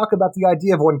 to talk about the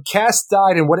idea of when Cass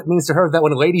died and what it means to her, that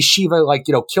when Lady Shiva,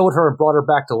 killed her and brought her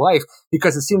back to life,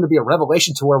 because it seemed to be a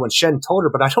revelation to her when Shen told her,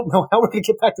 but I don't know how we're going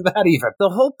to get back to that even. The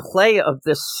whole play of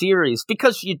this series,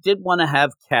 because you did want to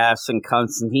have Cass and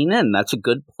Constantine in, that's a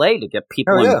good play to get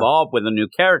people involved with a new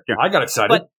character. I got excited.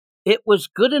 But it was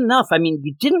good enough. I mean,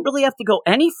 you didn't really have to go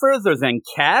any further than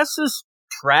Cass is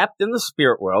trapped in the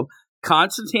spirit world.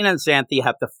 Constantine and Xanthi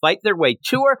have to fight their way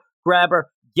to her, grab her,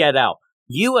 get out.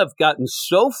 You have gotten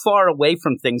so far away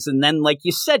from things, and then, like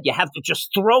you said, you have to just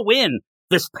throw in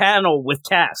this panel with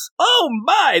Cass. Oh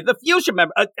my, the fusion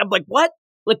member. I'm like, what?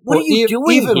 Like, what are you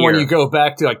doing even here? When you go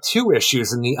back to 2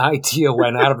 issues and the idea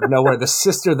went out of nowhere, the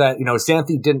sister that,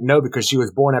 Xanthi didn't know because she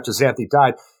was born after Xanthi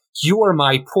died, you are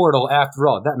my portal after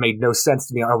all. That made no sense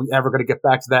to me. Are we ever going to get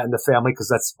back to that in the family? Because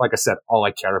that's, like I said, all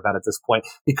I care about at this point,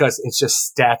 because it's just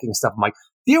stacking stuff. I'm like,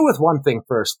 deal with one thing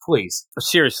first, please.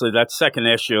 Seriously, that second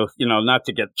issue, not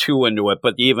to get too into it,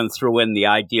 but you even threw in the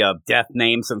idea of death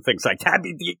names and things like that.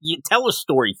 You tell a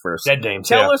story first. Dead names,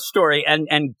 Tell a story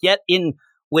and get in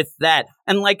with that.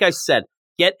 And like I said,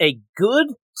 get a good,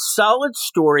 solid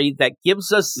story that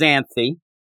gives us Xanthi,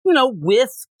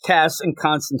 with Cass and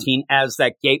Constantine as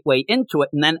that gateway into it.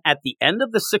 And then at the end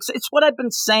of the 6, it's what I've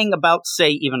been saying about, say,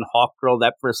 even Hawkgirl,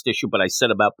 that first issue, but I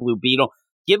said about Blue Beetle.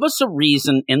 Give us a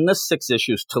reason in the 6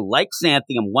 issues to like Xanthi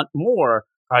and want more,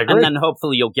 I agree. and then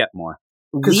hopefully you'll get more.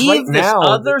 Leave right this now,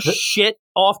 other shit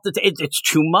off the table. It's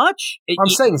too much. I'm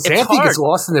saying Xanthi gets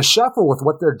lost in the shuffle with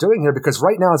what they're doing here, because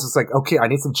right now it's just like, okay, I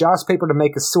need some joss paper to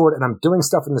make a sword, and I'm doing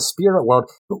stuff in the spirit world,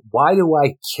 but why do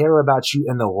I care about you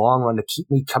in the long run to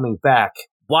keep me coming back?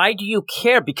 Why do you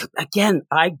care? Because, again,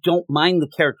 I don't mind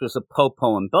the characters of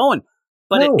Popo and Bowen.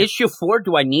 But at issue 4,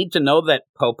 do I need to know that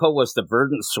Popo was the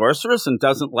verdant sorceress and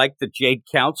doesn't like the Jade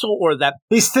Council, or that...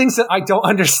 These things that I don't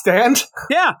understand?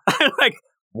 Yeah. Like,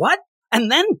 what? And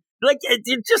then,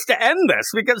 just to end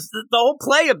this, because the whole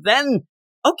play of then,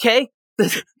 okay,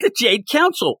 the Jade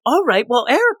Council. All right, well,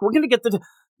 Eric, we're going to get now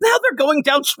they're going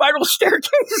down spiral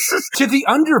staircases. To the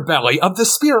underbelly of the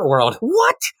spirit world.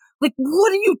 What? Like,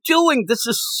 what are you doing? This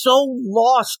is so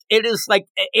lost. It is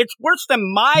it's worse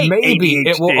than my Maybe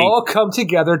ADHD. It will all come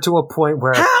together to a point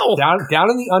where down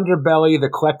in the underbelly, the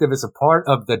collective is a part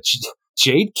of the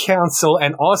Jade Council,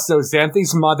 and also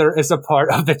Xanthi's mother is a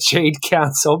part of the Jade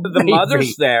Council. The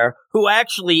mother's there, who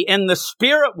actually in the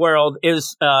spirit world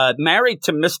is married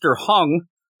to Mr. Hung.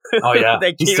 Oh, yeah.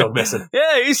 He's still missing.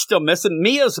 Yeah, he's still missing.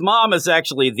 Mia's mom is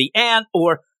actually the aunt,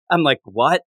 or I'm like,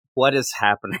 what? What is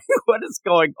happening? What is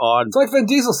going on? It's like Vin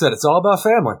Diesel said, it's all about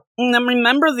family. And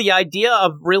remember the idea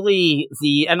of really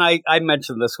and I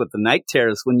mentioned this with the Night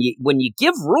Terrors, when you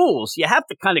give rules, you have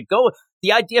to kind of go.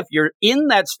 The idea, if you're in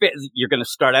that space, you're going to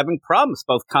start having problems,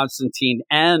 both Constantine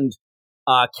and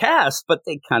Cass, but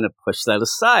they kind of push that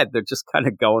aside. They're just kind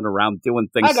of going around doing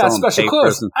things. I got special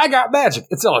clothes. I got magic.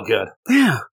 It's all good.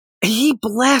 Yeah. He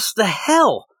blasts the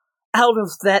hell out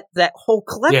of that whole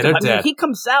collective. Yeah, they're dead. He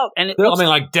comes out and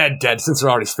dead, since they're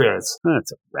already spirits.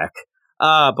 That's a wreck.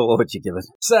 But what would you give it?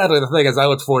 Sadly, the thing is, I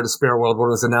looked forward to Spirit World when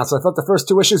it was announced. I thought the first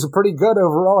 2 issues were pretty good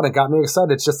overall, and it got me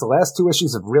excited. It's just the last 2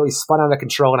 issues have really spun out of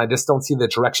control, and I just don't see the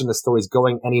direction the story's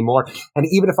going anymore. And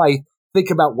even if I think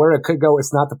about where it could go,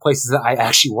 it's not the places that I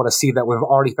actually want to see that we've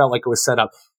already felt like it was set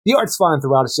up. The art's fine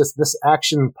throughout. It's just this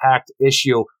action-packed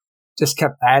issue just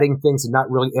kept adding things and not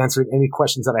really answering any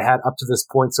questions that I had up to this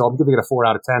point. So I'm giving it a 4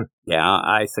 out of 10. Yeah,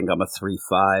 I think I'm a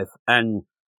 3.5. And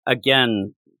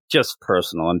again, just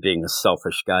personal, I'm being a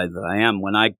selfish guy that I am.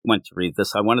 When I went to read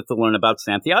this, I wanted to learn about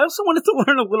Xanthi. I also wanted to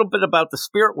learn a little bit about the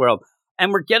spirit world.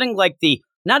 And we're getting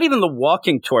not even the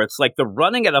walking tour. It's like the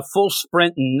running at a full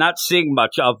sprint and not seeing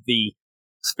much of the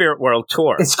Spirit World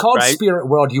tour. It's called Spirit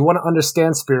World. You want to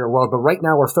understand Spirit World, but right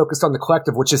now we're focused on the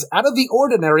collective, which is out of the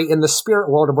ordinary in the Spirit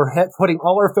World, and we're putting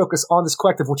all our focus on this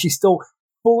collective, which we still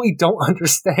fully don't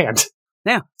understand.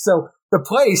 Yeah. So the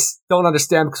place don't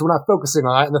understand because we're not focusing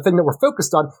on it, and the thing that we're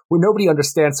focused on, nobody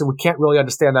understands, so we can't really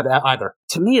understand that either.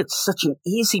 To me, it's such an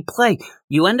easy play.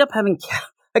 You end up having,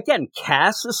 again,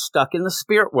 Cass is stuck in the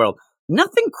Spirit World.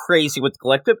 Nothing crazy with the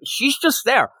collective. She's just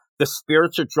there. The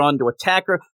spirits are drawn to attack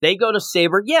her. They go to save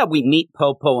her. Yeah, we meet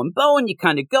Popo and Bo, and you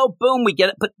kind of go, boom, we get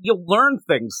it. But you'll learn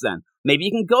things then. Maybe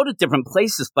you can go to different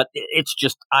places, but it's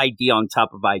just idea on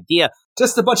top of idea.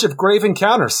 Just a bunch of grave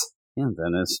encounters. Yeah,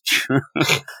 that is true.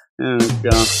 Oh,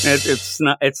 God. It's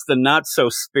the not so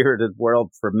spirited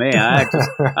world for me.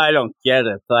 I don't get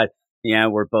it, but yeah,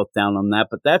 we're both down on that.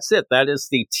 But that's it. That is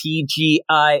the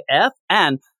TGIF,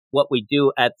 and what we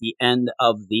do at the end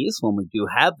of these, when we do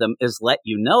have them, is let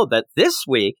you know that this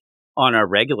week on our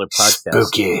regular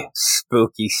podcast.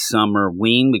 Spooky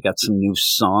Summerween. We got some new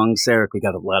songs, Eric. We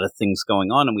got a lot of things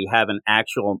going on, and we have an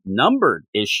actual numbered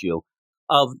issue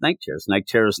of Night Terrors. Night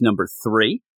Terrors number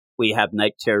 3. We have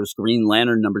Night Terrors Green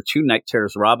Lantern number 2, Night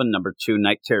Terrors Robin number 2,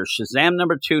 Night Terrors Shazam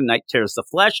number 2, Night Terrors The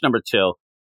Flash number 2,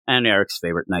 and Eric's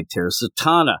favorite Night Terrors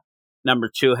Zatanna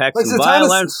number 2, Hex and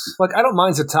Violence. Like, I don't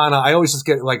mind Zatanna. I always just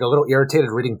get like a little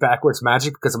irritated reading backwards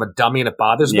magic because I'm a dummy and it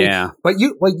bothers me. But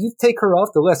you take her off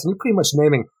the list and you're pretty much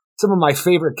naming some of my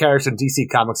favorite characters in DC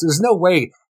Comics. There's no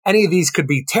way any of these could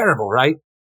be terrible, right?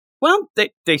 Well,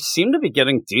 they seem to be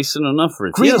getting decent enough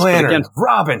reviews. Green Lantern,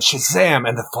 Robin, Shazam,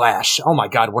 and The Flash. Oh my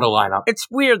God, what a lineup. It's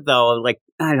weird though. Like,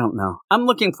 I don't know. I'm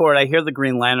looking for it. I hear the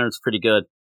Green Lantern's pretty good.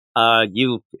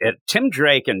 Tim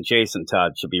Drake and Jason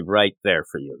Todd should be right there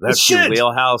for you. That's your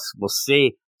wheelhouse. We'll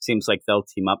see. Seems like they'll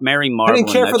team up. Mary Marvel. I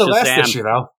didn't care for the last issue,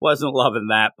 though. Wasn't loving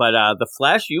that. But The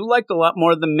Flash, you liked a lot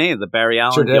more than me. The Barry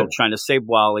Allen deal trying to save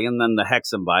Wally, and then the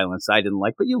Hex and Violence I didn't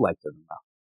like, but you liked it enough.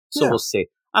 So we'll see.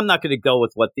 I'm not going to go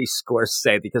with what these scores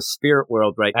say because Spirit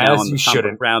World right now on the top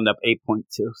roundup 8.2.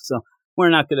 So we're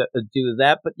not going to do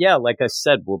that. But yeah, like I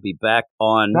said, we'll be back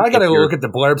on. Now I got to look at the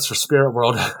blurbs for Spirit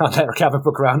World on that comic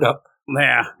book roundup.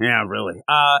 Yeah, really.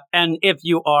 And if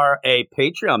you are a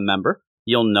Patreon member,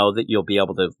 you'll know that you'll be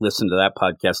able to listen to that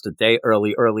podcast a day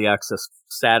early access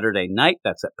Saturday night.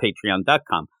 That's at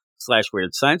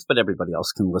patreon.com/Weird Science. But everybody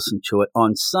else can listen to it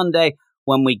on Sunday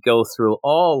when we go through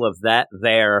all of that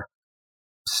there.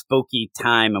 Spooky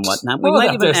time and whatnot. We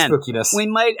might even end. Spookiness. We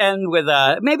might end with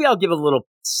maybe I'll give a little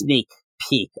sneak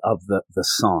peek of the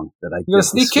song that I did.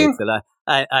 Sneak King? That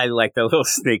I like the little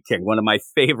Sneak King, one of my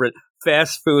favorite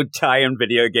fast food tie-in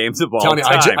video games of all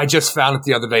time. I just found it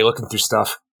the other day looking through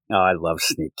stuff. Oh, I love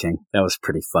Sneak King. That was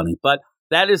pretty funny. But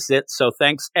that is it. So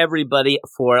thanks everybody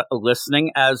for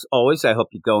listening. As always, I hope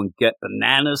you go and get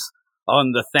bananas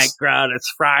on the thank God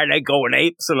it's Friday, going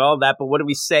apes and all that. But what do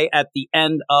we say at the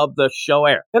end of the show,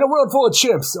 Eric? In a world full of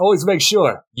chimps, always make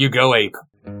sure you go ape.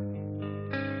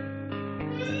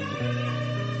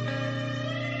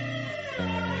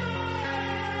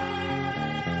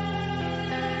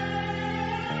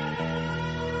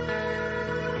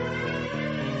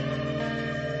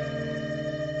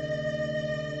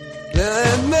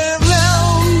 Let me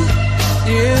down,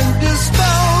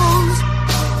 indisposed.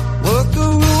 What the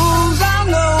rules I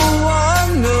know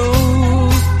one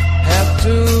knows. Have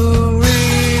to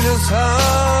read is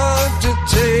hard to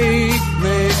take.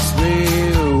 Makes me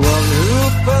wonder who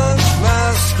punched my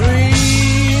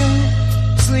screen.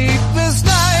 Sleepless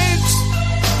nights,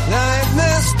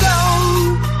 nightmare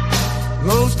stone.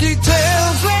 Most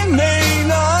details remain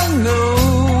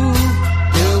unknown.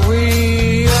 Here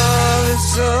we are,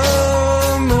 it's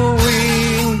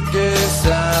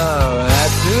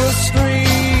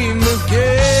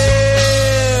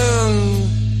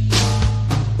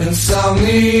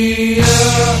Insomnia,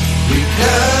 we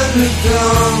kinda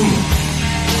dumb.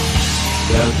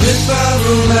 Got bit by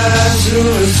the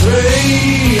Lazarus ray.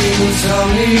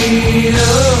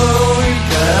 Insomnia, we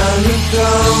kinda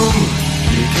dumb.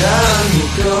 You kinda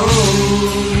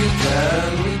dumb.